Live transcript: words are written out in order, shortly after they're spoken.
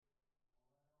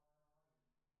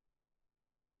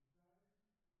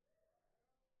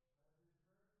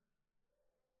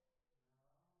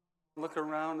Look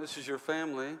around. This is your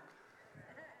family.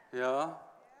 Yeah?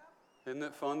 Isn't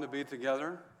it fun to be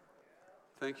together?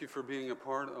 Thank you for being a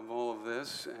part of all of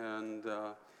this, and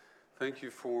thank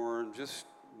you for just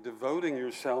devoting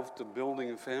yourself to building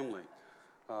a family,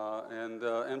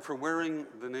 and for wearing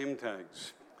the name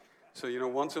tags. So,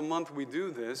 once a month we do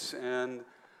this, and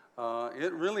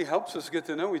it really helps us get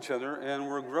to know each other, and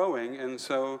we're growing, and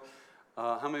so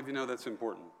how many of you know that's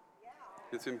important?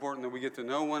 It's important that we get to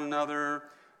know one another,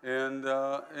 and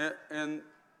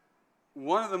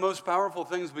one of the most powerful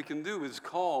things we can do is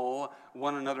call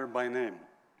one another by name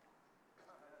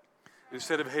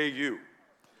instead of, hey, you.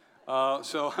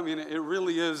 It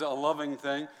really is a loving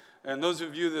thing. And those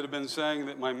of you that have been saying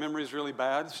that my memory is really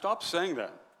bad, stop saying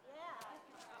that.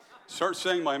 Start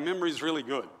saying my memory is really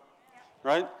good,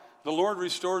 right? The Lord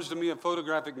restores to me a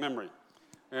photographic memory.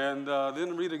 And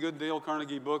then read a good Dale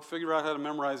Carnegie book, figure out how to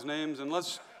memorize names, and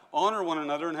let's honor one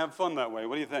another and have fun that way.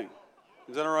 What do you think?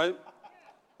 Is that all right?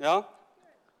 Yeah?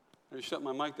 I shut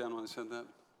my mic down when I said that.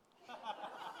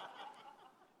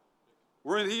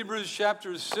 We're in Hebrews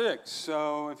chapter 6,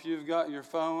 so if you've got your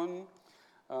phone,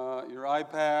 your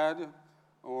iPad,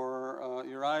 or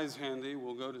your eyes handy,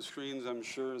 we'll go to screens, I'm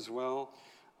sure, as well.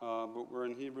 But we're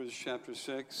in Hebrews chapter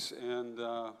 6, and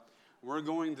we're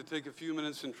going to take a few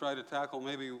minutes and try to tackle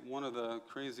maybe one of the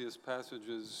craziest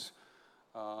passages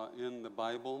in the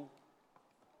Bible.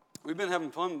 We've been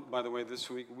having fun, by the way, this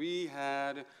week. We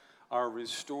had our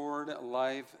Restored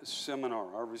Life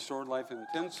Seminar, our Restored Life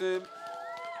Intensive.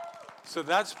 So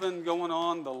that's been going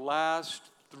on the last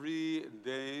 3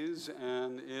 days,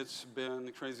 and it's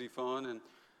been crazy fun.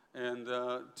 And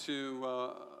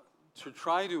to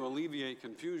try to alleviate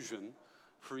confusion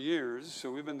for years,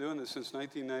 so we've been doing this since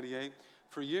 1998.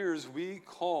 For years, we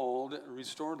called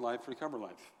Restored Life Recover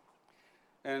Life.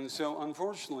 And so,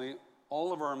 unfortunately,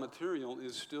 all of our material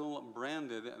is still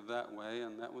branded that way,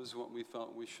 and that was what we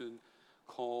felt we should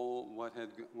call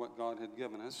what God had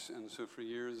given us. And so for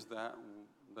years,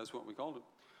 that's what we called it.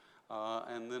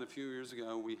 And then a few years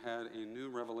ago, we had a new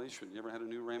revelation. You ever had a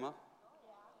new rhema?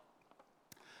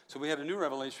 So we had a new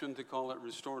revelation to call it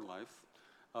Restored Life.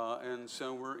 And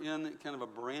so we're in kind of a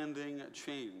branding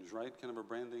change, right? Kind of a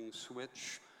branding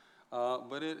switch.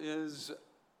 But it is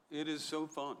so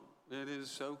fun. It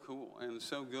is so cool and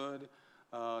so good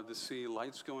to see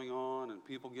lights going on and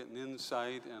people getting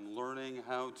insight and learning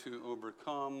how to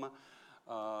overcome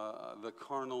the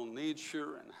carnal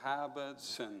nature and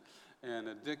habits and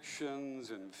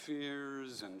addictions and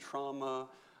fears and trauma.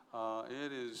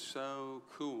 It is so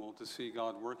cool to see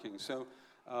God working. So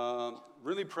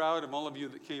really proud of all of you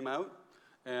that came out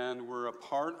and were a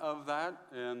part of that.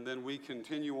 And then we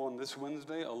continue on this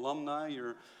Wednesday. Alumni,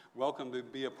 you're welcome to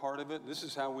be a part of it. This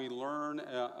is how we learn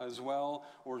as well,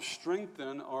 or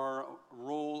strengthen our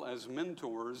role as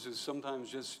mentors, is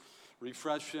sometimes just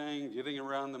refreshing, getting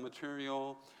around the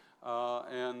material.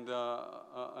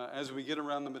 As we get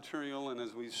around the material and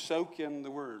as we soak in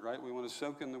the Word, right? We want to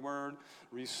soak in the Word,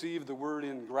 receive the Word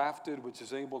engrafted, which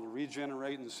is able to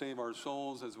regenerate and save our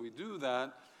souls. As we do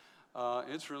that,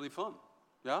 it's really fun.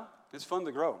 Yeah? It's fun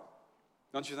to grow.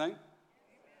 Don't you think?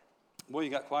 Boy, you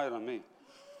got quiet on me.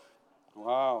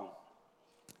 Wow.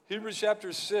 Hebrews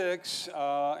chapter 6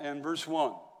 and verse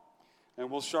 1.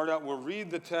 And we'll start out, we'll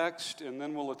read the text, and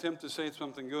then we'll attempt to say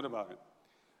something good about it.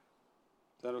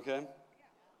 Is that okay?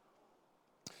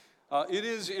 It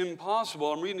is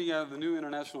impossible. I'm reading out of the New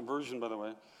International Version, by the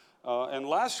way. And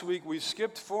last week we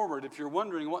skipped forward. If you're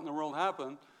wondering what in the world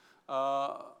happened,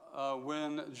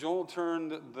 when Joel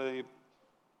turned the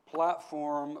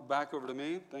platform back over to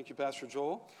me, thank you, Pastor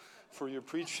Joel, for your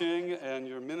preaching and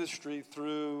your ministry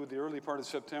through the early part of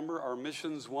September. Our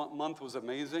missions month was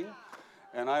amazing,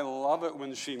 and I love it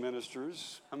when she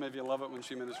ministers. How many of you love it when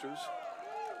she ministers?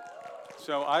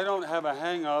 So I don't have a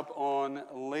hang-up on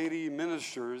lady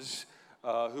ministers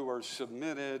who are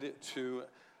submitted to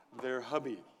their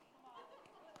hubby.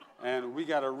 And we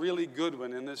got a really good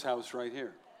one in this house right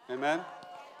here. Amen?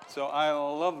 So I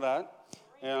love that.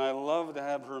 And I love to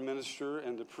have her minister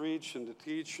and to preach and to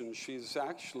teach. And she's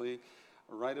actually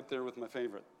right up there with my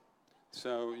favorite.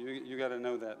 So you got to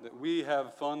know that we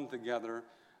have fun together.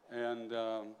 And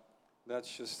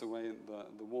that's just the way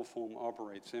the Wolf Home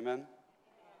operates. Amen?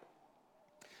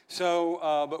 So,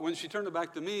 but when she turned it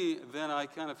back to me, then I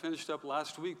kind of finished up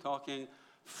last week talking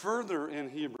further in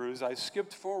Hebrews. I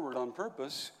skipped forward on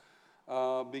purpose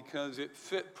because it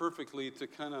fit perfectly to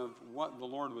kind of what the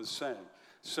Lord was saying.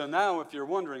 So now, if you're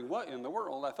wondering, what in the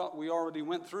world? I thought we already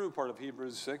went through part of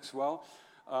Hebrews 6. Well,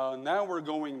 now we're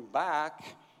going back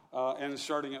and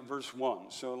starting at verse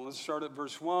 1. So let's start at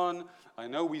verse 1. I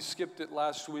know we skipped it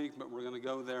last week, but we're going to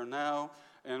go there now.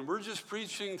 And we're just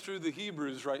preaching through the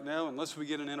Hebrews right now unless we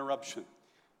get an interruption.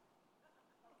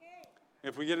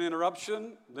 If we get an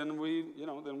interruption, then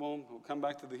we'll come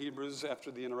back to the Hebrews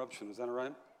after the interruption. Is that all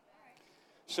right?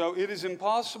 So it is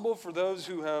impossible for those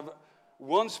who have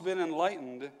once been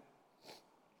enlightened,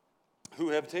 who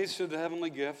have tasted the heavenly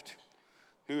gift,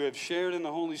 who have shared in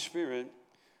the Holy Spirit,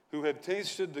 who have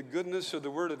tasted the goodness of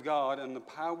the Word of God and the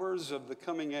powers of the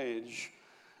coming age,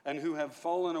 and who have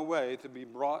fallen away, to be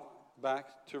brought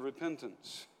back to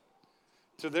repentance.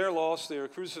 To their loss, they are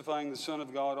crucifying the Son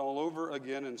of God all over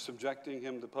again and subjecting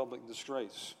him to public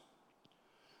disgrace.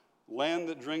 Land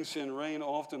that drinks in rain,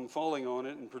 often falling on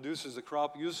it, and produces a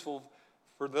crop useful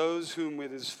for those whom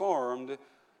it is farmed,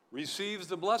 receives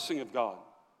the blessing of God.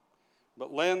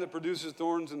 But land that produces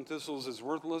thorns and thistles is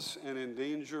worthless and in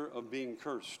danger of being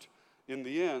cursed. In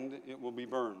the end, it will be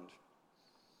burned.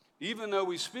 Even though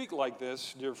we speak like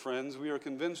this, dear friends, we are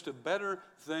convinced of better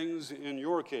things in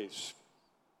your case.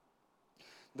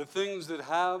 The things that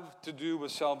have to do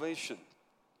with salvation.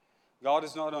 God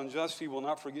is not unjust. He will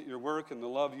not forget your work and the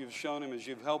love you've shown him as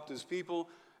you've helped his people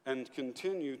and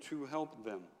continue to help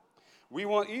them. We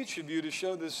want each of you to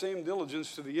show the same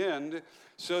diligence to the end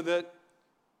so that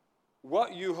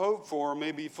what you hope for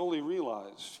may be fully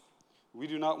realized. We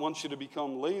do not want you to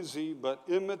become lazy, but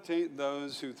imitate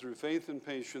those who through faith and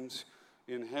patience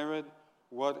inherit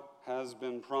what has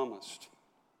been promised.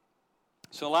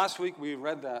 So last week we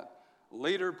read that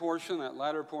latter portion,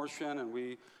 and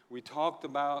we talked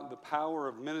about the power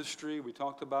of ministry. We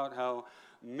talked about how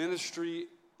ministry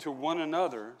to one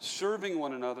another, serving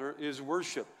one another, is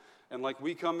worship. And like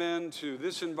we come into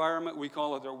this environment, we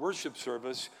call it a worship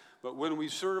service, but when we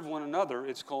serve one another,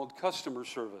 it's called customer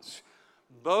service.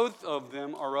 Both of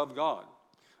them are of God.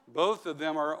 Both of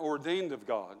them are ordained of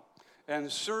God. And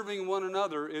serving one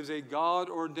another is a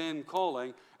God-ordained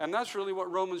calling. And that's really what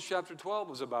Romans chapter 12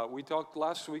 was about. We talked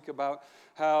last week about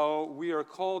how we are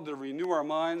called to renew our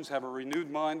minds, have a renewed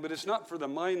mind, but it's not for the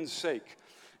mind's sake.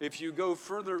 If you go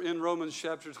further in Romans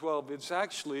chapter 12, it's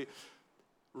actually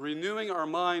renewing our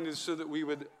mind is so that we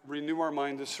would renew our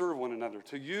mind to serve one another,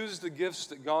 to use the gifts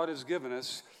that God has given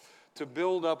us to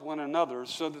build up one another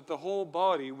so that the whole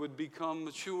body would become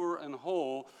mature and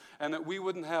whole and that we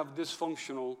wouldn't have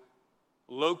dysfunctional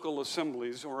local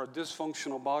assemblies or a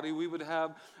dysfunctional body. We would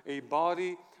have a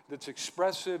body that's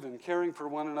expressive and caring for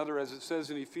one another, as it says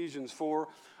in Ephesians 4,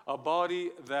 a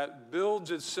body that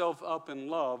builds itself up in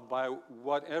love by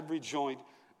what every joint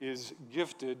is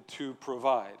gifted to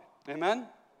provide. Amen?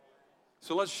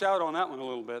 So let's shout on that one a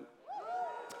little bit.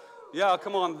 Yeah,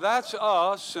 come on, that's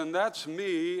us and that's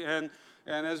me. And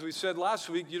as we said last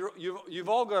week, you've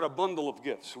all got a bundle of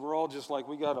gifts. We're all just like,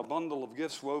 we got a bundle of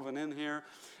gifts woven in here.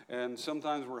 And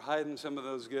sometimes we're hiding some of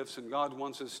those gifts, and God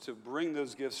wants us to bring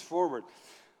those gifts forward.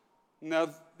 Now,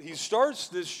 he starts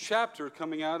this chapter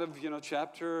coming out of,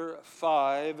 chapter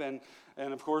 5, and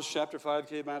of course, chapter 5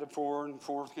 came out of 4, and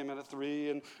 4 came out of 3,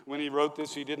 and when he wrote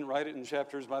this, he didn't write it in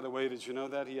chapters, by the way. Did you know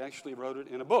that? He actually wrote it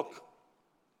in a book.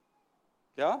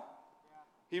 Yeah?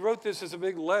 He wrote this as a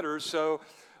big letter, so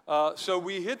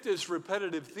we hit this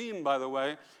repetitive theme, by the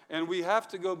way, and we have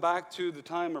to go back to the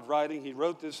time of writing. He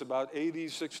wrote this about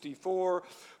AD 64.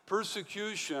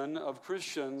 Persecution of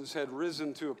Christians had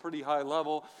risen to a pretty high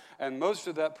level, and most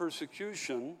of that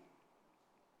persecution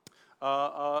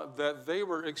that they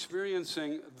were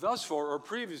experiencing thus far or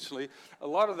previously, a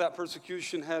lot of that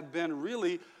persecution had been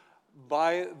really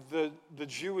by the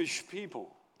Jewish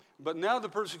people. But now the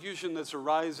persecution that's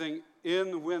arising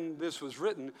when this was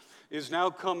written is now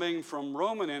coming from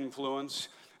Roman influence.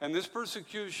 And this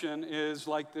persecution is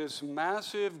like this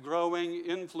massive growing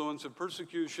influence of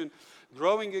persecution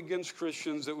growing against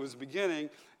Christians that was beginning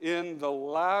in the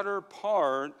latter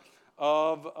part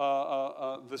of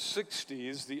the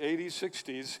 60s, the AD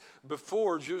 60s,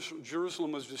 before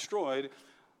Jerusalem was destroyed,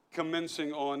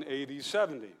 commencing on AD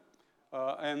 70.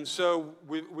 And so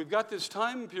we've got this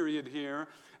time period here,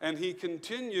 and he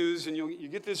continues, and you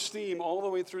get this theme all the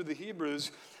way through the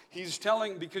Hebrews. He's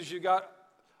telling, because you got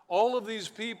all of these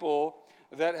people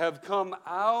that have come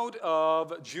out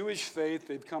of Jewish faith,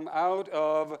 they've come out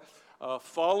of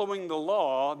following the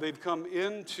law, they've come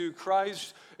into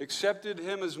Christ, accepted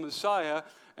him as Messiah,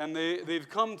 and they've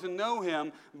come to know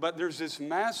him, but there's this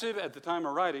massive, at the time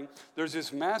of writing, there's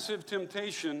this massive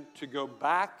temptation to go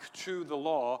back to the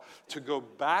law, to go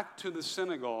back to the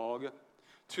synagogue,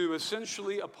 to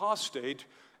essentially apostate,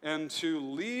 and to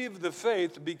leave the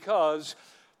faith because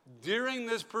during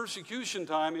this persecution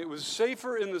time, it was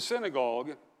safer in the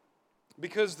synagogue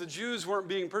because the Jews weren't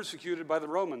being persecuted by the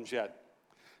Romans yet.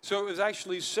 So it was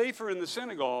actually safer in the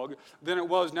synagogue than it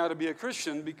was now to be a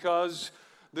Christian because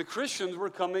the Christians were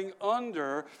coming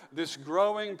under this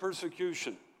growing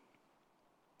persecution.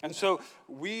 And so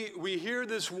we hear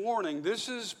this warning. This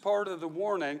is part of the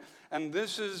warning, and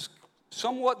this is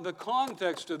somewhat the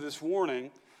context of this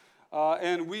warning.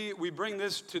 And we bring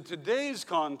this to today's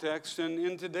context, and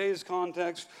in today's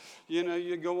context,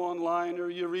 you go online or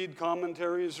you read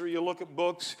commentaries or you look at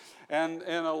books, and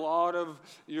a lot of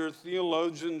your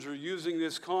theologians are using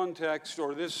this context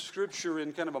or this scripture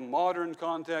in kind of a modern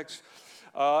context,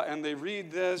 and they read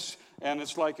this, and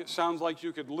it sounds like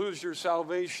you could lose your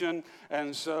salvation,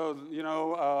 and so,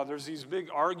 there's these big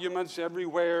arguments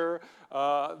everywhere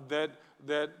that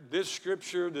this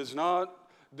scripture does not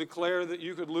declare that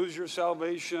you could lose your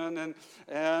salvation,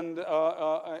 and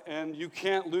you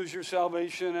can't lose your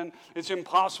salvation, and it's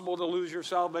impossible to lose your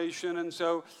salvation. And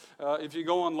so if you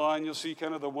go online, you'll see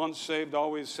kind of the once saved,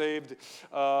 always saved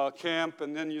camp,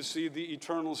 and then you see the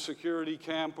eternal security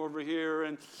camp over here,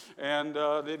 and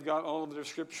they've got all of their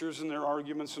scriptures and their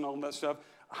arguments and all that stuff.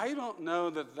 I don't know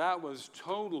that was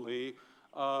totally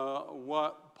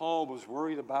what Paul was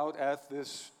worried about at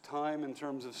this time in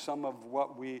terms of some of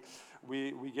what we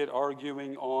get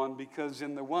arguing on, because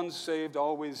in the once saved,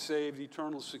 always saved,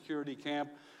 eternal security camp,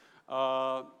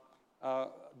 the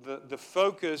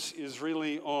focus is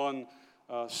really on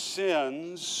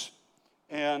sins,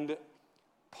 and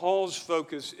Paul's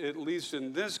focus, at least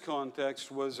in this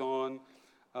context, was on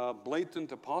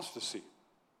blatant apostasy,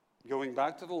 going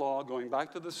back to the law, going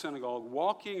back to the synagogue,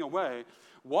 walking away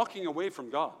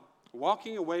from God.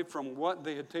 Walking away from what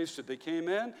they had tasted. They came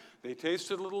in, they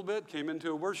tasted a little bit, came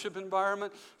into a worship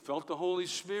environment, felt the Holy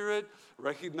Spirit,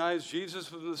 recognized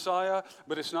Jesus was the Messiah,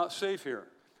 but it's not safe here.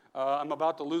 I'm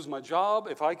about to lose my job.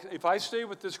 If I stay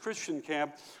with this Christian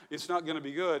camp, it's not going to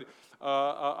be good.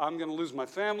 I'm going to lose my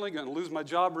family, going to lose my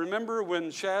job. Remember when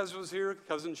Chaz was here,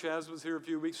 cousin Chaz was here a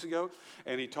few weeks ago,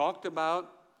 and he talked about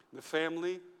the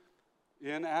family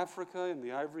in Africa, in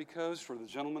the Ivory Coast, where the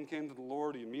gentleman came to the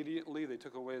Lord. They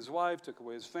took away his wife, took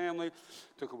away his family,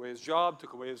 took away his job,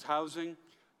 took away his housing.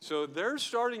 So they're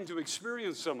starting to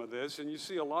experience some of this, and you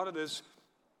see a lot of this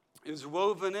is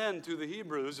woven into the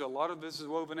Hebrews. A lot of this is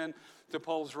woven into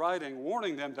Paul's writing,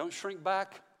 warning them, don't shrink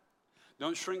back.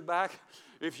 Don't shrink back.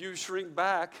 If you shrink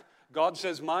back, God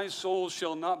says, my soul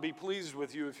shall not be pleased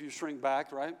with you if you shrink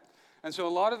back, right? And so a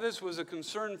lot of this was a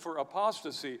concern for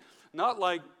apostasy, not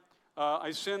like,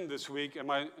 I sinned this week. Am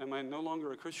I no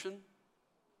longer a Christian?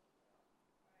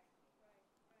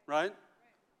 Right?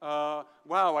 Wow,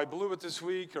 I blew it this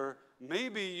week, or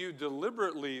maybe you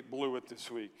deliberately blew it this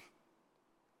week.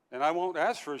 And I won't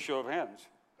ask for a show of hands.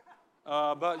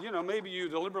 But maybe you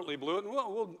deliberately blew it, and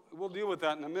we'll deal with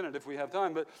that in a minute if we have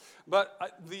time. But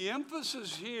the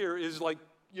emphasis here is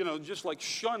just like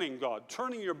shunning God,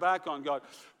 turning your back on God,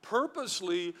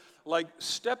 purposely like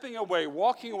stepping away,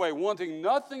 walking away, wanting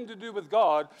nothing to do with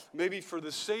God, maybe for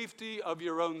the safety of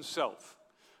your own self,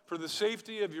 for the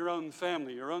safety of your own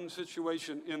family, your own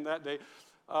situation in that day.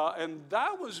 And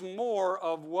that was more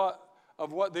of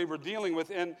what they were dealing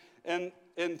with. And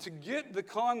to get the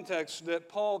context that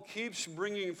Paul keeps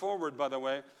bringing forward, by the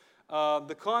way,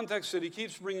 the context that he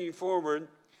keeps bringing forward,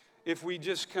 if we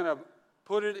just kind of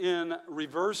put it in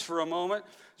reverse for a moment,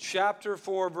 chapter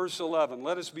 4, verse 11.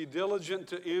 Let us be diligent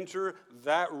to enter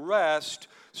that rest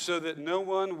so that no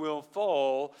one will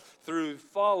fall through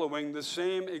following the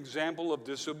same example of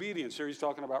disobedience. Here he's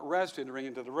talking about rest, entering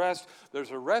into the rest.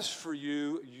 There's a rest for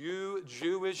you, you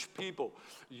Jewish people,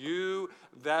 you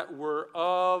that were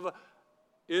of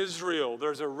Israel.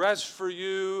 There's a rest for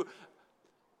you.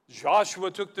 Joshua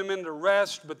took them into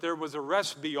rest, but there was a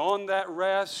rest beyond that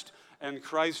rest. And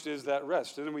Christ is that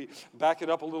rest. And then we back it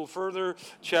up a little further.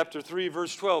 Chapter 3,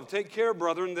 verse 12. Take care,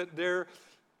 brethren, that there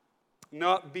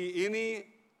not be any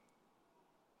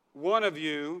one of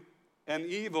you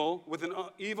with an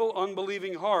evil,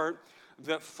 unbelieving heart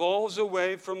that falls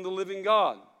away from the living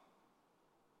God.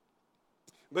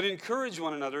 But encourage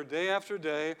one another day after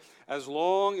day, as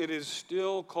long it is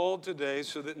still called today,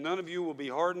 so that none of you will be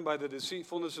hardened by the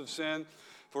deceitfulness of sin.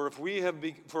 For we have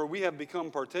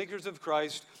become partakers of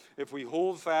Christ, if we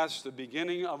hold fast the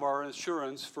beginning of our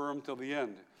assurance firm till the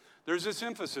end. There's this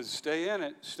emphasis, stay in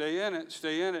it, stay in it,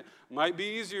 stay in it. Might be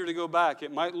easier to go back.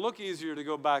 It might look easier to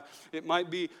go back. It might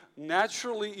be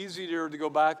naturally easier to go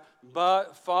back.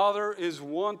 But Father is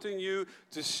wanting you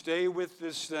to stay with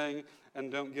this thing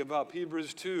and don't give up.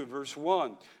 Hebrews 2, verse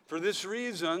 1. For this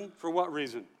reason, for what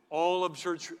reason? All of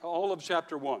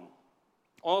chapter 1.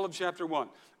 All of chapter 1.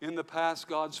 In the past,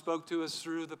 God spoke to us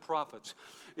through the prophets.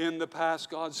 In the past,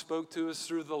 God spoke to us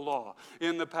through the law.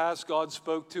 In the past, God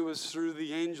spoke to us through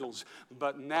the angels.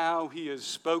 But now he has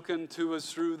spoken to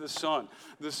us through the Son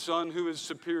who is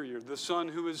superior, the Son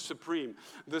who is supreme,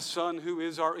 the Son who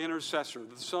is our intercessor,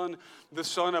 the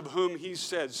Son of whom he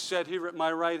said, "Sit here at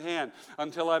my right hand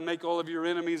until I make all of your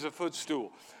enemies a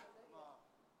footstool."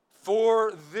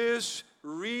 For this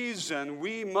reason,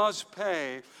 we must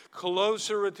pay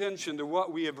closer attention to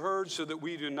what we have heard so that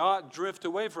we do not drift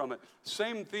away from it.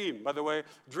 Same theme, by the way.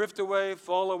 Drift away,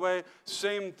 fall away,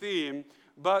 same theme.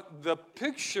 But the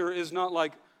picture is not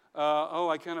like, oh,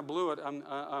 I kind of blew it.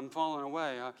 I'm falling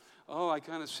away. I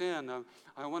kind of sinned.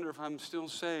 I wonder if I'm still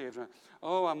saved.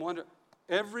 I'm wondering.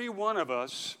 Every one of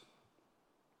us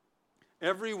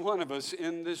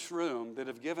in this room that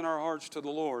have given our hearts to the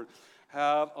Lord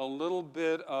have a little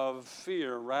bit of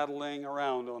fear rattling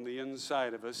around on the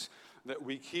inside of us, that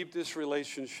we keep this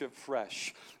relationship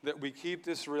fresh, that we keep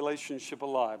this relationship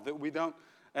alive, that we don't,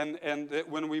 and that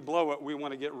when we blow it, we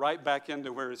want to get right back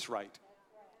into where it's right.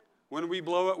 When we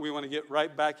blow it, we want to get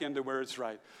right back into where it's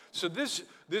right. So this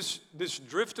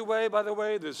drift away, by the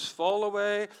way, this fall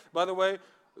away, by the way,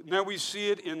 now we see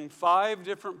it in 5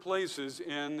 different places.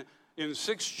 In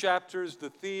 6 chapters, the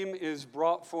theme is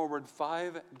brought forward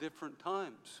 5 different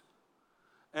times.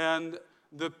 And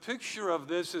the picture of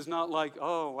this is not like,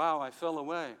 oh, wow, I fell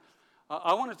away.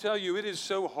 I want to tell you, it is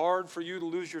so hard for you to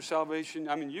lose your salvation.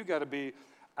 I mean, you got to be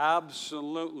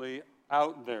absolutely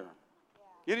out there.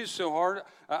 It is so hard.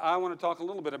 I want to talk a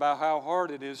little bit about how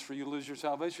hard it is for you to lose your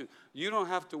salvation. You don't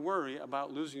have to worry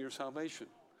about losing your salvation.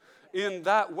 In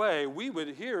that way, we would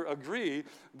here agree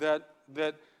that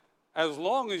as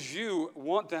long as you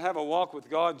want to have a walk with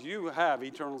God, you have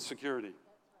eternal security.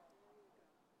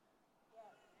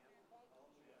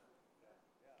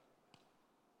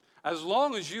 As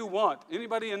long as you want.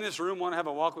 Anybody in this room want to have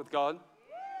a walk with God?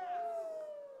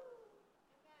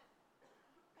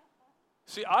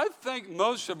 See, I think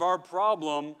most of our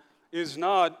problem is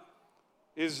not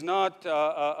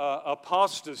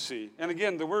apostasy. And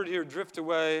again, the word here, drift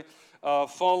away,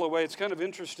 fall away, it's kind of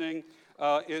interesting.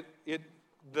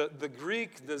 The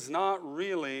Greek does not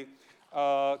really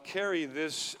carry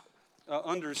this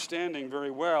understanding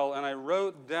very well, and I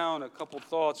wrote down a couple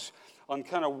thoughts on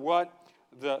kind of what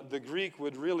the Greek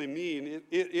would really mean.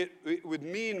 It would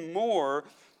mean more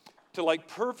to like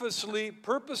purposely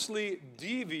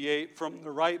deviate from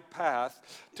the right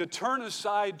path, to turn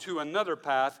aside to another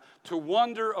path, to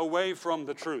wander away from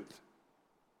the truth.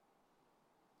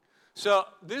 So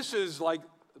this is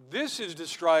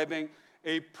describing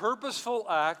a purposeful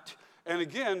act, and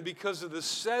again, because of the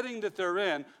setting that they're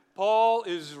in, Paul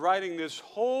is writing this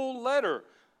whole letter,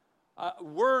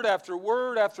 word after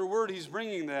word after word he's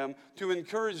bringing them to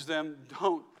encourage them,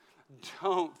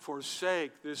 don't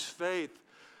forsake this faith.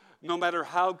 No matter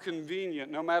how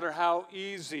convenient, no matter how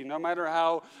easy, no matter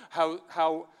how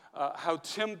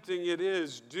tempting it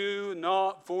is, do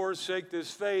not forsake this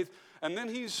faith. And then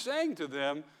he's saying to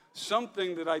them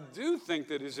something that I do think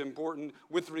that is important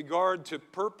with regard to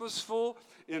purposeful,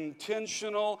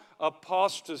 intentional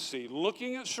apostasy,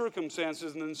 looking at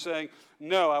circumstances and then saying,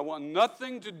 no, I want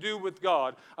nothing to do with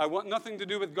God. I want nothing to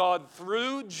do with God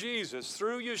through Jesus,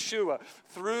 through Yeshua,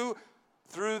 through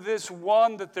this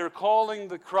one that they're calling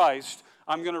the Christ.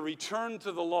 I'm going to return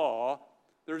to the law.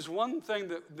 There's one thing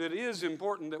that is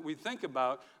important that we think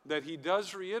about that he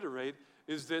does reiterate,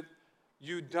 is that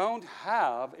you don't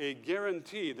have a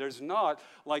guarantee. There's not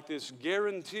like this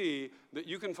guarantee that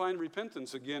you can find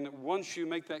repentance again once you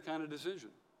make that kind of decision.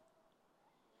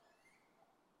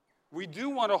 We do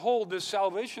want to hold this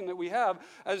salvation that we have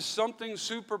as something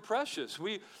super precious.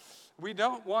 We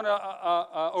don't want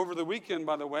to, over the weekend,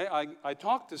 by the way, I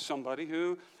talked to somebody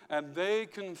and they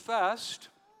confessed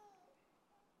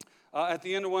at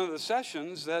the end of one of the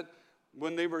sessions that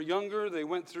when they were younger, they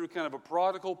went through kind of a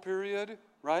prodigal period,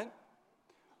 right?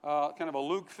 Kind of a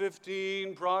Luke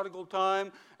 15 prodigal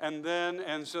time, and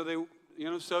so they,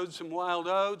 sowed some wild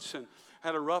oats and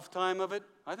had a rough time of it.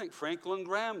 I think Franklin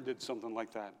Graham did something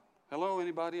like that. Hello,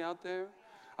 anybody out there?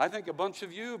 I think a bunch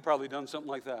of you have probably done something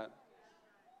like that.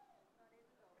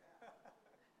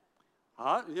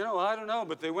 I don't know,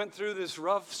 but they went through this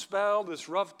rough spell, this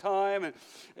rough time,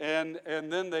 and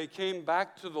then they came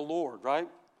back to the Lord, right?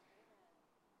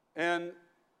 And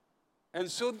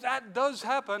so that does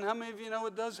happen. How many of you know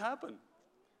it does happen?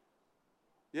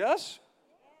 Yes?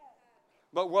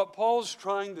 But what Paul's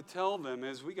trying to tell them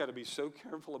is we got to be so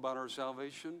careful about our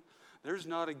salvation. There's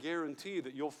not a guarantee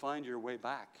that you'll find your way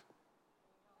back.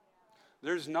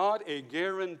 There's not a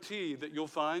guarantee that you'll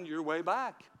find your way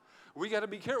back. We got to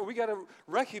be careful. We got to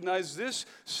recognize this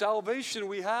salvation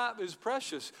we have is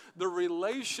precious. The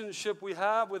relationship we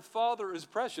have with Father is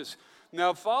precious.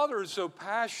 Now, Father is so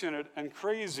passionate and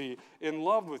crazy in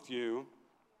love with you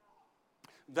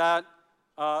that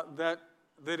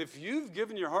if you've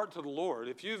given your heart to the Lord,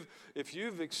 if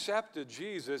you've accepted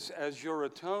Jesus as your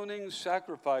atoning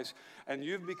sacrifice, and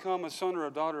you've become a son or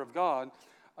a daughter of God,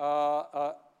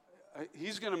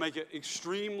 He's going to make it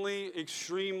extremely,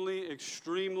 extremely,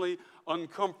 extremely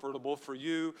uncomfortable for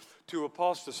you to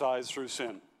apostatize through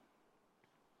sin.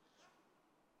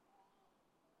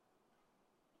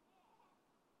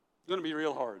 It's going to be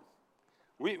real hard.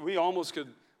 We almost could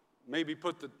maybe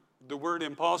put the word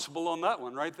impossible on that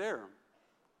one right there.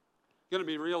 It's going to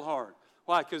be real hard.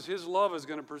 Why? Because His love is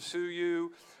going to pursue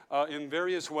you in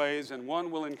various ways, and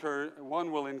one will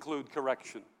include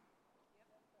correction.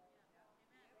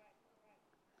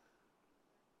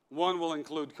 One will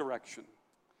include correction.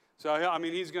 So, I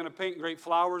mean, He's going to paint great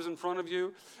flowers in front of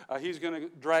you. He's going to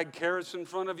drag carrots in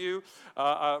front of you.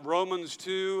 Romans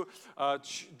 2,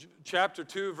 chapter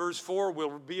 2, verse 4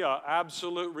 will be an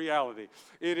absolute reality.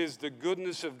 It is the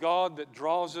goodness of God that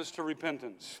draws us to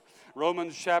repentance.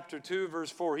 Romans chapter 2,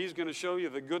 verse 4, He's going to show you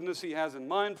the goodness He has in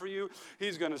mind for you.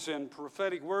 He's going to send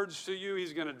prophetic words to you.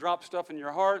 He's going to drop stuff in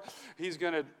your heart. He's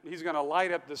going to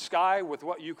light up the sky with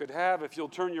what you could have if you'll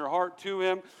turn your heart to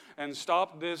Him and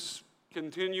stop this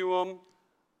continuum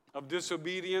of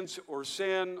disobedience or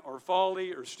sin or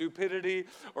folly or stupidity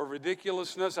or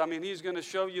ridiculousness. I mean, He's going to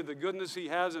show you the goodness He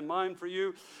has in mind for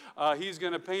you. He's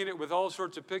going to paint it with all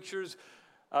sorts of pictures.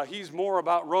 He's more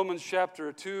about Romans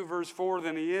chapter 2, verse 4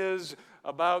 than He is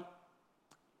about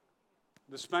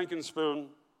the spanking spoon.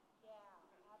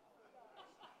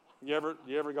 You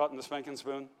ever gotten the spanking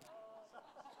spoon?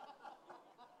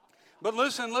 But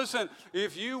listen,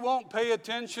 if you won't pay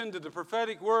attention to the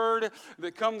prophetic word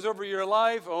that comes over your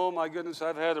life, oh my goodness,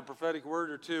 I've had a prophetic word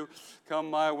or two come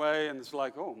my way, and it's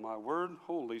like, oh my word,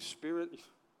 Holy Spirit,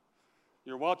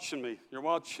 you're watching me.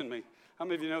 How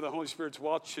many of you know the Holy Spirit's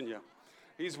watching you?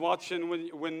 He's watching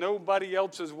when nobody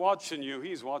else is watching you,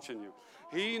 He's watching you.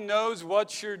 He knows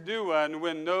what you're doing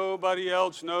when nobody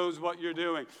else knows what you're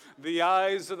doing. The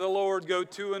eyes of the Lord go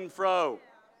to and fro.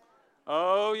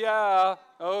 Oh yeah.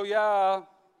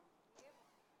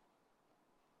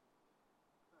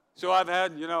 So I've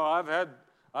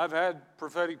had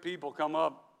prophetic people come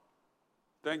up.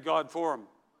 Thank God for them.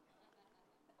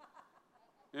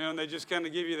 And they just kind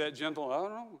of give you that gentle, I don't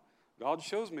know. God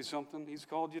shows me something. He's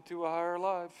called you to a higher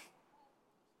life.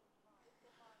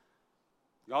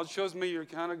 God shows me you're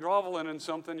kind of groveling in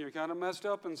something. You're kind of messed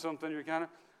up in something. You're kind of,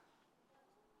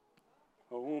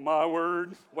 oh my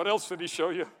word. What else did He show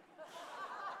you?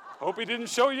 Hope He didn't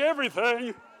show you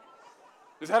everything.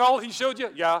 Is that all He showed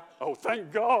you? Yeah. Oh,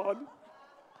 thank God.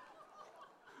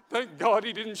 Thank God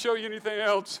He didn't show you anything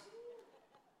else.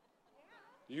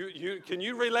 Can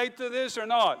you relate to this or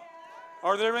not?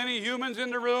 Are there any humans in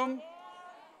the room?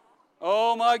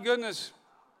 Oh my goodness.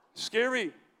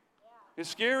 Scary. It's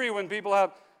scary when people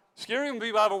have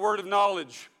a word of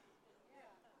knowledge.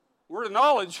 Word of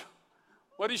knowledge?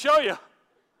 What did He show you?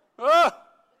 Ah!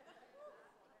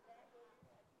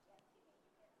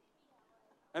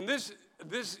 And this,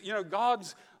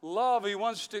 God's love, He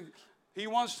wants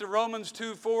to Romans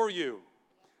 2 for you.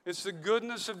 It's the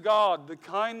goodness of God, the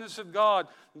kindness of God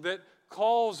that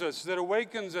calls us, that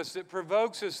awakens us, that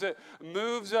provokes us, that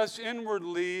moves us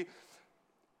inwardly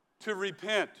to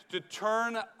repent, to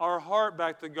turn our heart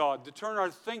back to God, to turn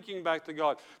our thinking back to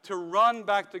God, to run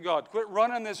back to God. Quit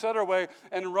running this other way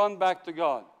and run back to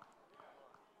God.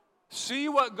 See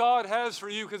what God has for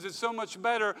you, because it's so much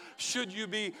better should you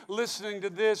be listening to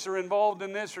this or involved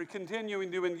in this or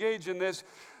continuing to engage in this.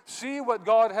 See what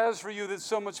God has for you that's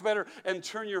so much better and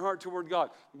turn your heart toward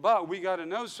God. But we got to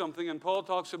know something, and Paul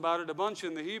talks about it a bunch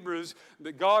in the Hebrews,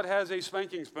 that God has a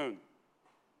spanking spoon.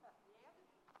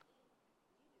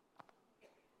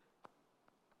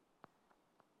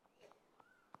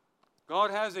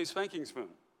 God has a spanking spoon.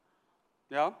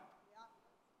 Yeah?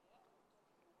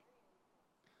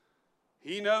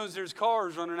 He knows there's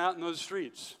cars running out in those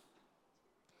streets.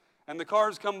 And the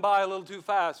cars come by a little too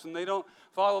fast and they don't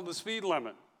follow the speed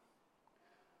limit.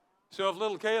 So if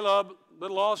little Caleb,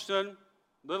 little Austin,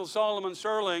 little Solomon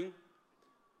Sterling,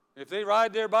 if they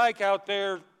ride their bike out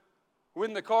there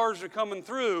when the cars are coming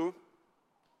through,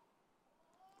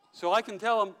 so I can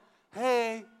tell them,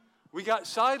 hey, we got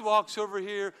sidewalks over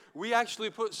here. We actually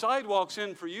put sidewalks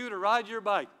in for you to ride your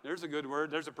bike. There's a good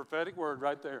word. There's a prophetic word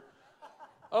right there.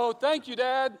 Oh, thank you,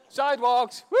 Dad.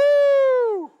 Sidewalks.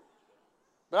 Woo!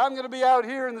 But I'm going to be out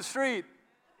here in the street.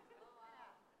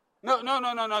 No, no,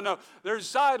 no, no, no, no. There's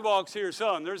sidewalks here,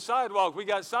 son. There's sidewalks. We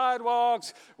got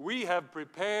sidewalks. We have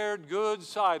prepared good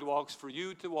sidewalks for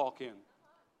you to walk in.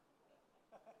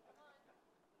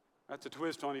 That's a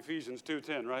twist on Ephesians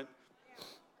 2:10, right?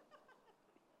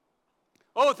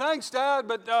 Oh, thanks, Dad,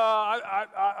 but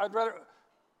I'd rather...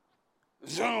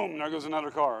 Zoom, there goes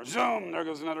another car. Zoom, there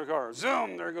goes another car.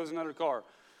 Zoom, there goes another car.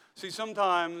 See,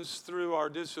 sometimes through our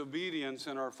disobedience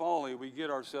and our folly, we get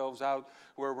ourselves out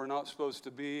where we're not supposed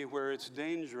to be, where it's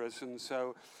dangerous. And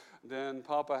so then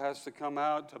Papa has to come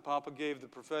out. Papa gave the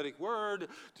prophetic word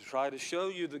to try to show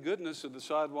you the goodness of the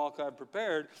sidewalk I've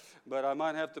prepared, but I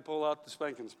might have to pull out the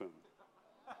spanking spoon.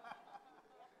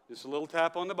 Just a little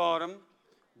tap on the bottom.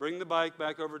 Bring the bike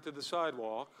back over to the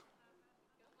sidewalk.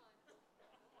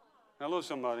 Hello,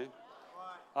 somebody.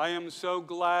 I am so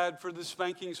glad for the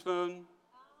spanking spoon.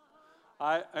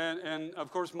 And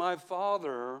of course, my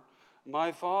father,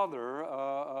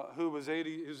 who's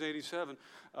 87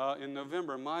 in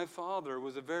November, my father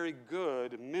was a very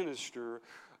good minister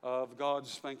of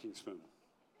God's spanking spoon.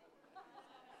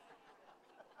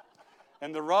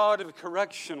 And the rod of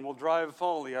correction will drive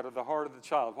folly out of the heart of the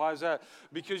child. Why is that?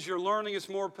 Because you're learning it's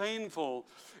more painful.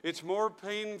 It's more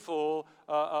painful.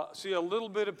 See, a little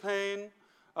bit of pain.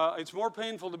 It's more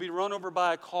painful to be run over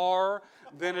by a car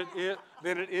than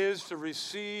it is to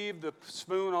receive the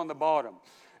spoon on the bottom.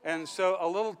 And so a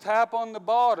little tap on the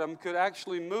bottom could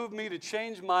actually move me to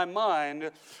change my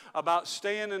mind about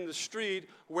staying in the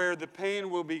street where the pain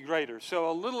will be greater.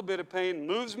 So a little bit of pain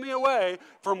moves me away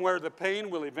from where the pain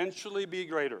will eventually be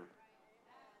greater.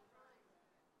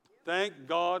 Thank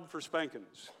God for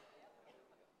spankings.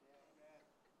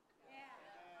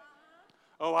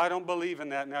 Oh, I don't believe in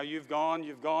that. Now you've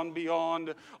gone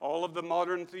beyond all of the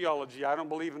modern theology. I don't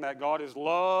believe in that. God is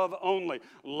love only.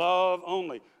 Love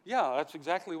only. Yeah, that's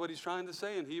exactly what he's trying to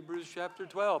say in Hebrews chapter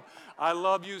 12. I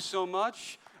love you so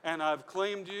much, and I've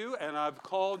claimed you, and I've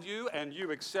called you, and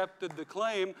you accepted the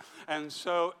claim. And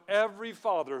so every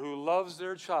father who loves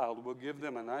their child will give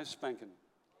them a nice spanking.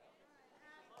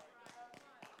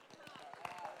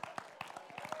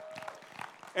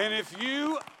 And if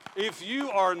you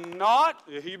are not,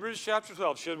 Hebrews chapter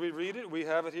 12, should we read it? We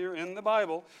have it here in the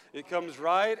Bible. It comes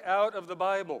right out of the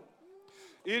Bible.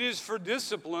 It is for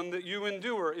discipline that you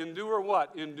endure. Endure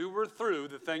what? Endure through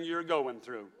the thing you're going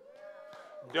through.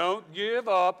 Don't give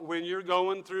up when you're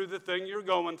going through the thing you're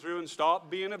going through, and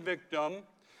stop being a victim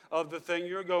of the thing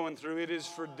you're going through. It is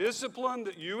for discipline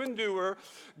that you endure.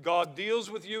 God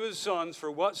deals with you as sons. For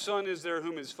what son is there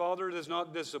whom his father does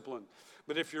not discipline?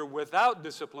 But if you're without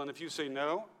discipline, if you say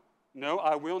no,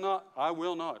 I will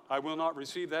not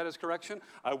receive that as correction.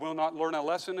 I will not learn a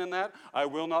lesson in that. I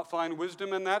will not find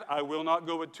wisdom in that. I will not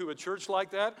go to a church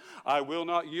like that. I will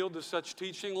not yield to such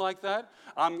teaching like that.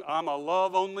 I'm a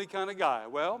love-only kind of guy.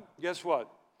 Well, guess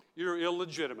what? You're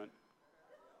illegitimate.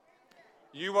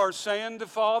 You are saying to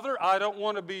Father, I don't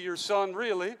want to be your son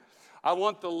really. I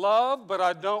want the love, but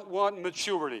I don't want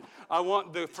maturity. I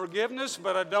want the forgiveness,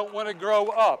 but I don't want to grow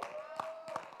up.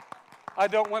 I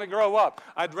don't want to grow up.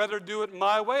 I'd rather do it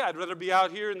my way. I'd rather be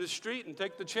out here in the street and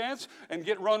take the chance and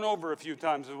get run over a few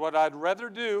times is what I'd rather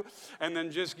do, and then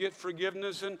just get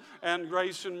forgiveness and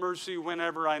grace and mercy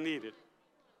whenever I need it.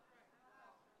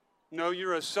 No,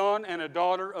 you're a son and a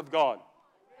daughter of God.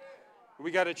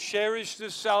 We got to cherish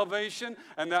this salvation,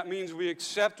 and that means we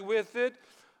accept with it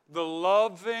the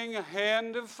loving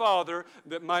hand of Father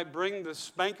that might bring the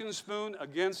spanking spoon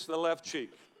against the left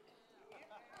cheek.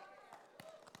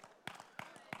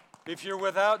 If you're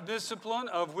without discipline,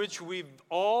 of which we've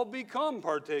all become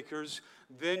partakers,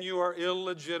 then you are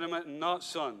illegitimate and not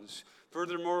sons.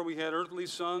 Furthermore, we had earthly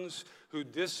sons who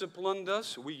disciplined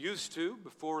us. We used to,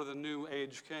 before the new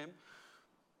age came.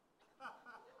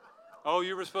 Oh,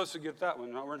 you were supposed to get that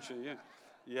one, weren't you?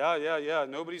 Yeah.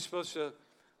 Nobody's supposed to.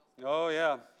 Oh,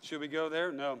 yeah. Should we go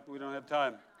there? No, we don't have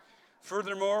time.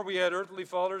 Furthermore, we had earthly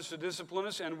fathers to discipline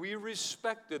us, and we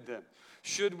respected them.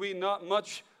 Should we not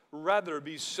much rather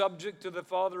be subject to the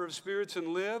Father of spirits and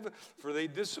live? For they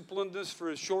disciplined us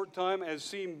for a short time as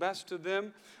seemed best to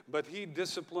them, but he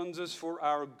disciplines us for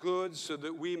our good so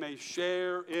that we may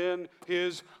share in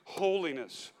his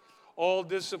holiness. All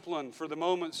discipline for the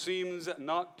moment seems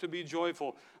not to be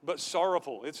joyful, but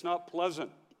sorrowful. It's not pleasant.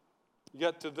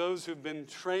 Yet to those who've been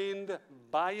trained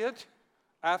by it,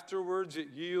 afterwards it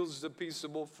yields the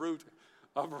peaceable fruit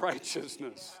of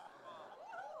righteousness.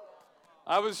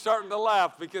 I was starting to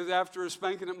laugh because after a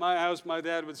spanking at my house, my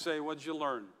dad would say, "What'd you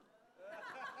learn?"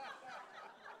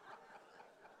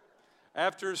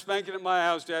 After a spanking at my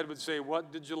house, Dad would say,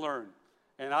 "What did you learn?"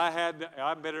 And I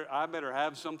better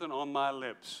have something on my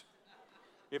lips.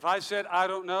 If I said, "I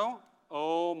don't know,"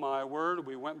 Oh, my word,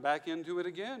 we went back into it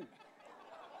again.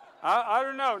 I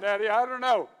don't know, Daddy, I don't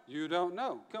know. You don't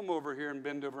know. Come over here and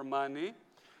bend over my knee.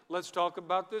 Let's talk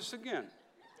about this again.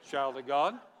 Child of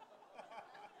God.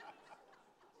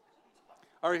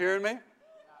 Are you hearing me?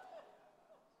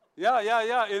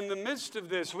 Yeah. In the midst of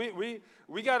this, we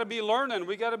got to be learning.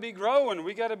 We got to be growing.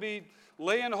 We got to be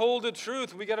laying hold of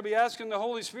truth. We got to be asking the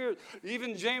Holy Spirit.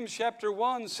 Even James chapter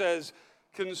 1 says,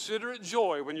 consider it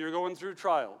joy when you're going through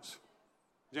trials.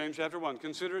 James chapter 1,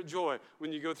 consider it joy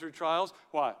when you go through trials.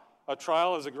 Why? A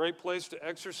trial is a great place to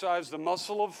exercise the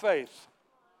muscle of faith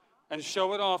and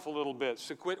show it off a little bit.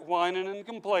 So quit whining and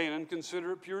complaining.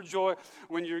 Consider it pure joy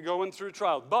when you're going through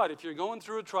trials. But if you're going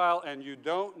through a trial and you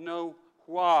don't know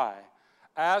why,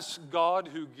 ask God,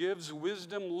 who gives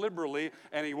wisdom liberally,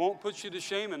 and he won't put you to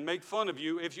shame and make fun of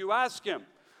you if you ask him.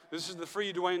 This is the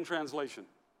Free Dwain translation.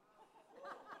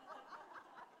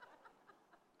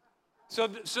 So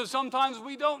sometimes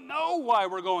we don't know why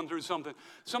we're going through something.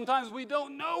 Sometimes we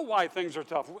don't know why things are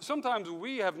tough. Sometimes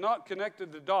we have not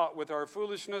connected the dot with our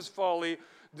foolishness, folly,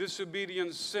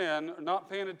 disobedience, sin, not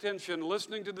paying attention,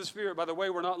 listening to the Spirit. By the way,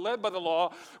 we're not led by the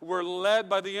law. We're led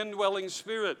by the indwelling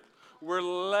Spirit. We're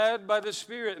led by the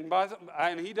Spirit.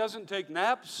 And he doesn't take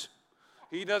naps.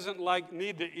 He doesn't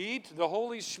need to eat. The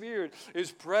Holy Spirit is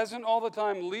present all the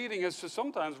time, leading us. So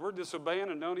sometimes we're disobeying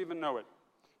and don't even know it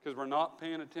because we're not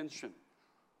paying attention.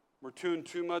 We're tuned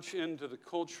too much into the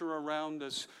culture around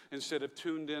us instead of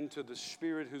tuned into the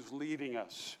Spirit who's leading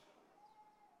us.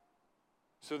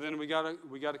 So then we got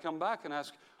to come back and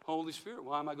ask, Holy Spirit,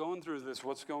 why am I going through this?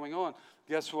 What's going on?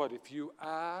 Guess what? If you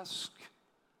ask,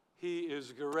 he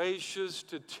is gracious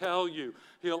to tell you.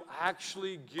 He'll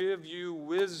actually give you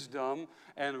wisdom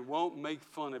and won't make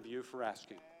fun of you for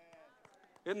asking.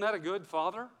 Isn't that a good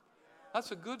father?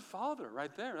 That's a good father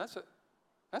right there.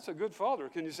 That's a good father.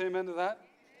 Can you say amen to that?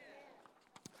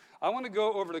 I want to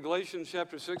go over to Galatians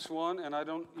chapter 6:1, and I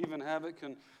don't even have it.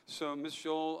 So, Miss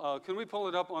Joel, can we pull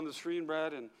it up on the screen,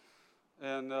 Brad?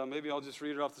 And maybe I'll just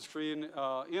read it off the screen.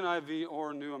 NIV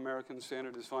or New American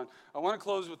Standard is fine. I want to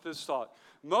close with this thought.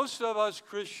 Most of us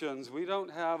Christians, we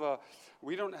don't have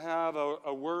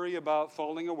a worry about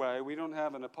falling away. We don't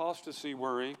have an apostasy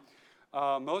worry.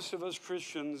 Most of us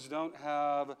Christians don't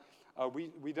have.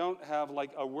 We don't have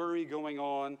like a worry going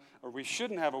on, or we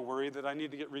shouldn't have a worry that I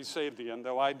need to get resaved again,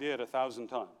 though I did 1,000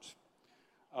 times.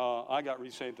 I got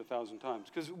resaved 1,000 times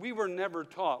because we were never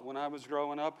taught when I was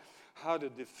growing up how to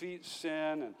defeat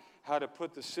sin and how to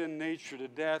put the sin nature to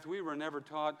death. We were never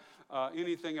taught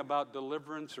anything about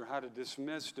deliverance or how to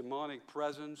dismiss demonic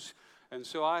presence. And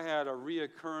so I had a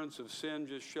reoccurrence of sin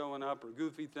just showing up, or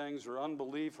goofy things, or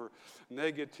unbelief, or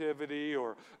negativity,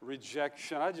 or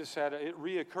rejection. I just had it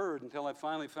reoccurred until I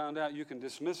finally found out you can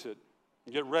dismiss it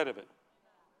and get rid of it.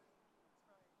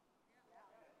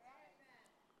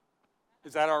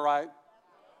 Is that all right?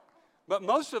 But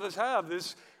most of us have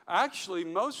this. Actually,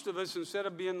 most of us, instead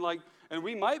of being like, and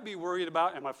we might be worried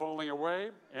about, am I falling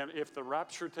away? And if the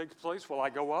rapture takes place, will I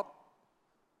go up?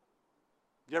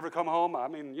 You ever come home? I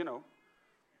mean,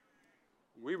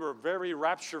 we were very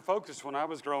rapture focused when I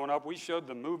was growing up. We showed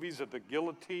the movies of the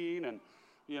guillotine, and,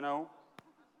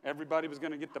 everybody was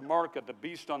going to get the mark of the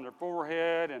beast on their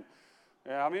forehead. And,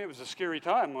 it was a scary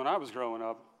time when I was growing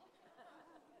up.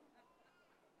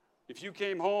 If you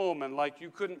came home and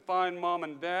you couldn't find mom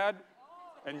and dad,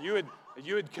 and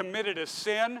you had committed a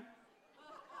sin,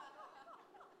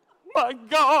 my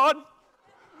God,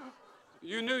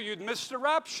 you knew you'd missed the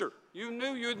rapture. You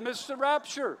knew you'd missed the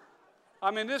rapture.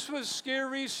 This was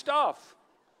scary stuff.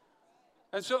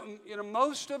 And so,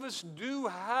 most of us do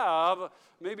have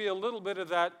maybe a little bit of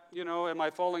that, am I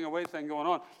falling away thing going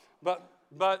on. But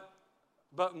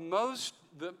the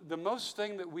most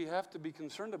thing that we have to be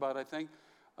concerned about, I think,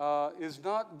 is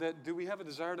not that, do we have a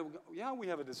desire to, we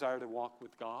have a desire to walk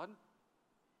with God.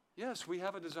 Yes, we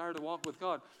have a desire to walk with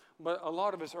God. But a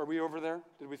lot of us, are we over there?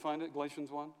 Did we find it?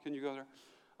 Galatians 1? Can you go there?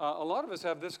 A lot of us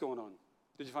have this going on.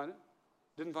 Did you find it?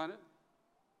 Didn't find it?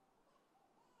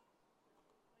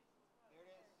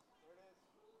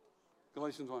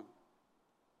 Galatians 1.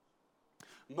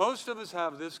 Most of us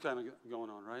have this kind of going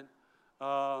on,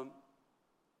 right?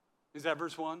 Is that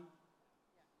verse 1?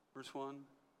 Verse 1,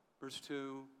 verse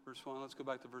 2, verse 1. Let's go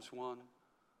back to verse 1.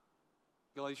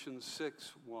 Galatians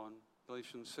 6:1.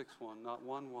 Galatians 6:1, not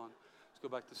 1:1. Let's go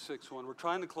back to 6:1. We're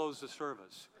trying to close the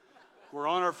service. We're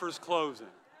on our first closing.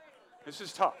 This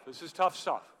is tough. This is tough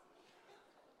stuff.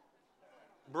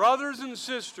 Brothers and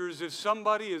sisters, if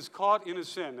somebody is caught in a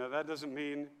sin, now that doesn't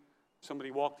mean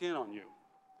somebody walked in on you.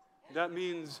 That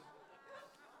means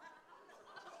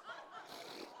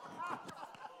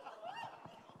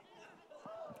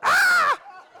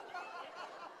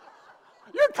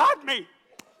me.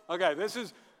 Okay, this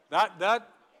is, that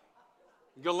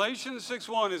Galatians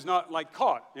 6:1 is not like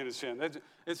caught in a sin.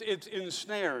 It's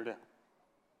ensnared.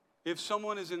 If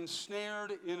someone is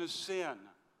ensnared in a sin,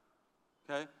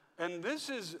 okay? And this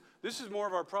is more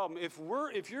of our problem.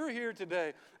 If you're here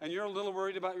today and you're a little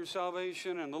worried about your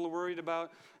salvation and a little worried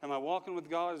about, am I walking with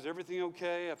God? Is everything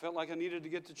okay? I felt like I needed to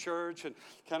get to church and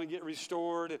kind of get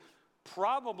restored.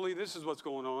 Probably this is what's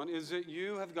going on, is that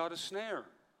you have got a snare.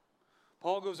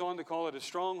 Paul goes on to call it a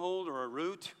stronghold or a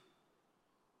root.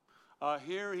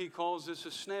 Here he calls this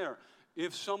a snare.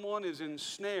 If someone is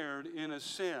ensnared in a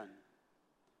sin,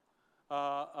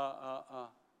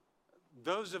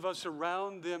 those of us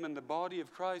around them in the body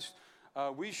of Christ,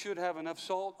 we should have enough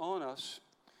salt on us.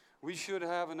 We should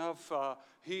have enough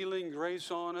healing grace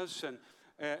on us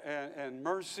and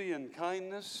mercy and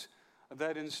kindness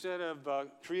that instead of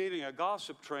creating a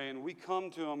gossip train, we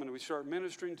come to them and we start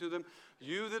ministering to them.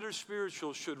 You that are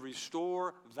spiritual should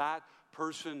restore that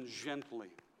person gently.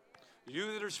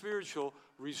 You that are spiritual,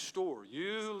 restore.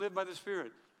 You who live by the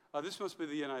Spirit. This must be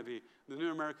the NIV. The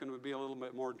New American would be a little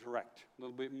bit more direct, a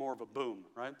little bit more of a boom,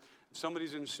 right? If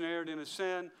somebody's ensnared in a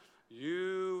sin,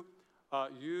 you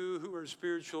who are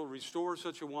spiritual, restore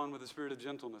such a one with a spirit of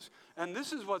gentleness. And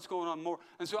this is what's going on more.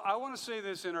 And so I want to say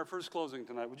this in our first closing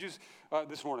tonight. Would you,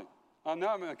 this morning?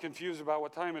 Now I'm confused about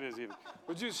what time it is even.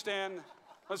 Would you stand?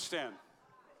 Let's stand.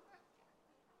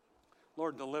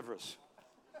 Lord, deliver us.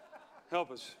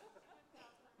 Help us.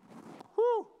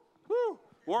 Woo, woo.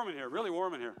 Warm in here, really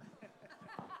warm in here.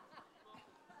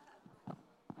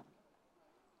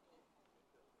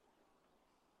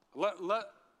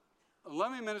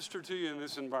 Let me minister to you in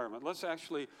this environment. Let's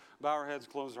actually bow our heads,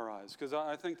 close our eyes, because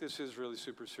I think this is really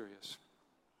super serious.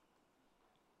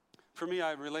 For me,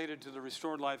 I related to the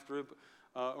Restored Life group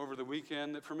over the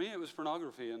weekend. For me, it was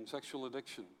pornography and sexual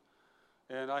addiction.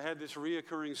 And I had this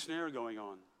reoccurring snare going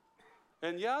on.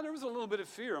 And yeah, there was a little bit of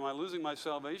fear. Am I losing my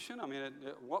salvation? I mean,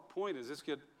 at what point does this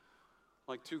get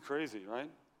like too crazy, right?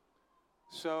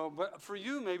 So, but for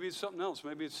you, maybe it's something else.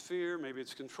 Maybe it's fear, maybe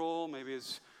it's control, maybe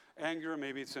it's anger,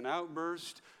 maybe it's an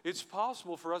outburst. It's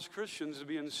possible for us Christians to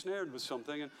be ensnared with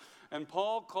something. And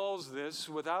Paul calls this,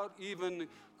 without even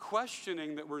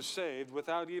questioning that we're saved,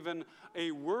 without even a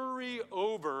worry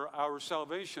over our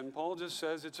salvation, Paul just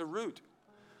says it's a root.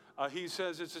 He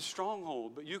says it's a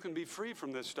stronghold, but you can be free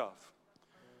from this stuff.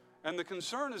 And the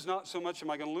concern is not so much,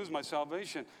 am I going to lose my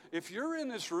salvation? If you're in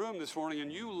this room this morning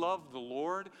and you love the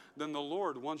Lord, then the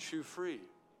Lord wants you free.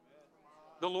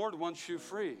 The Lord wants you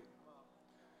free.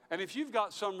 And if you've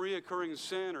got some reoccurring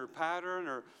sin or pattern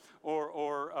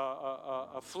or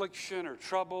affliction or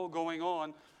trouble going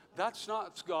on, that's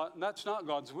not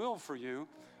God's will for you.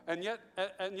 And yet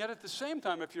at the same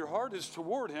time, if your heart is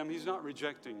toward Him, He's not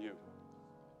rejecting you.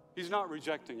 He's not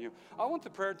rejecting you. I want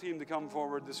the prayer team to come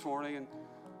forward this morning.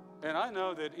 And I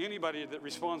know that anybody that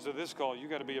responds to this call, you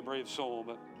got to be a brave soul.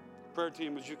 But prayer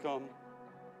team, would you come?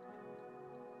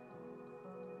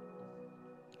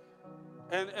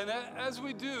 And as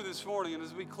we do this morning and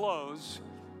as we close,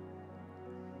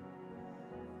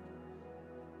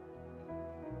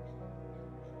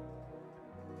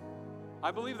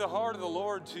 I believe the heart of the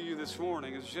Lord to you this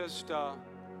morning is just to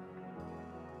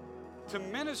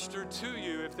minister to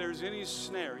you if there's any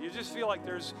snare. You just feel like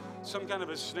there's some kind of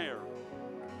a snare.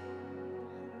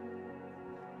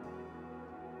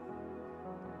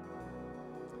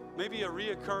 Maybe a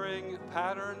reoccurring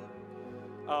pattern,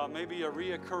 maybe a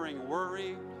reoccurring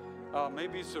worry,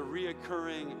 maybe it's a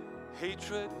reoccurring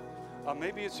hatred,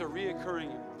 maybe it's a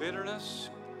reoccurring bitterness,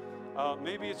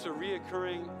 maybe it's a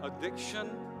reoccurring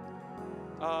addiction,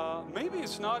 maybe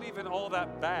it's not even all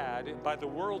that bad by the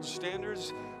world's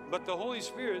standards, but the Holy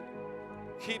Spirit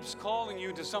keeps calling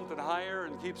you to something higher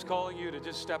and keeps calling you to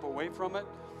just step away from it.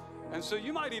 And so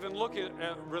you might even look at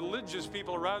religious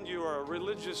people around you or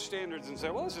religious standards and say,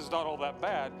 well, this is not all that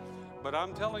bad. But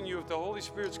I'm telling you, if the Holy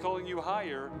Spirit's calling you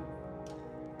higher,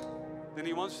 then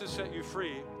He wants to set you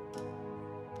free.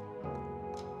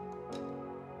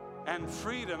 And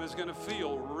freedom is going to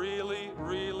feel really,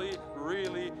 really,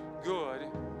 really good.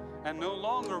 And no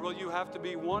longer will you have to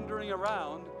be wandering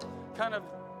around kind of,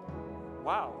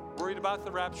 wow, worried about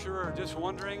the rapture or just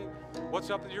wondering what's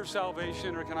up with your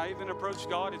salvation, or can I even approach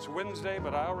God? It's Wednesday,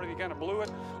 but I already kind of blew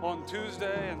it on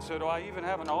Tuesday, and so do I even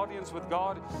have an audience with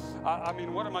God? I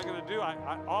mean, what am I going to do?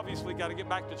 I obviously got to get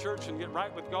back to church and get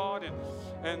right with God,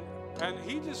 and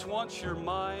He just wants your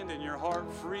mind and your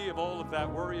heart free of all of that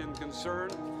worry and concern.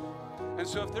 And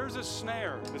so if there's a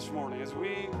snare this morning as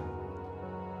we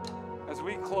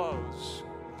close,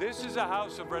 this is a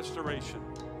house of restoration.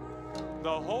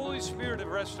 The Holy Spirit of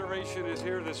restoration is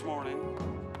here this morning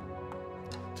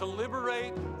to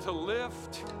liberate, to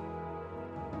lift.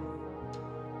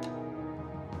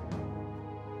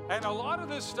 And a lot of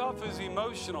this stuff is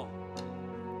emotional.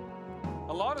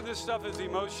 A lot of this stuff is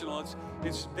emotional.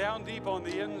 It's down deep on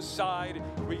the inside.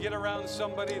 We get around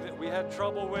somebody that we had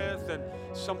trouble with and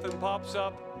something pops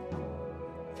up,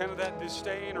 kind of that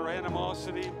disdain or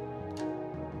animosity.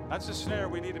 That's a snare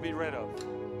we need to be rid of.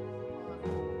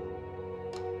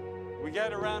 We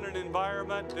get around an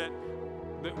environment that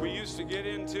we used to get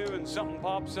into and something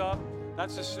pops up.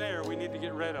 That's a snare we need to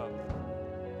get rid of.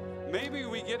 Maybe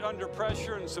we get under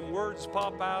pressure and some words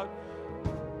pop out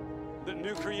that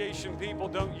new creation people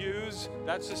don't use.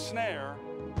 That's a snare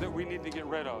that we need to get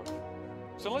rid of.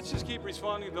 So let's just keep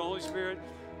responding to the Holy Spirit.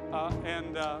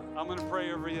 I'm going to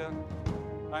pray over you.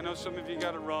 I know some of you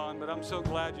got to run, but I'm so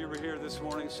glad you were here this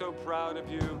morning. So proud of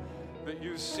you that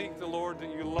you seek the Lord, that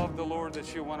you love the Lord,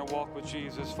 that you want to walk with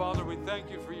Jesus. Father, we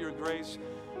thank you for your grace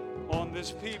on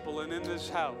this people and in this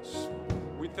house.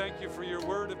 We thank you for your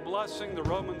word of blessing, the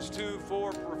Romans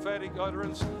 2:4 prophetic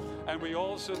utterance. And we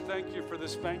also thank you for the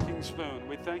spanking spoon.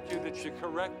 We thank you that you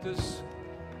correct us,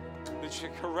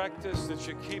 that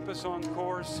you keep us on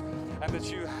course, and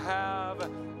that you have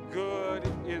good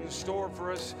in store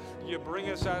for us. You bring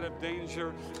us out of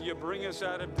danger.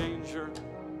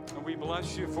 And we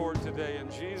bless you for it today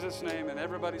in Jesus' name. And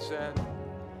everybody said,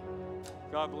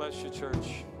 God bless you,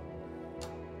 church.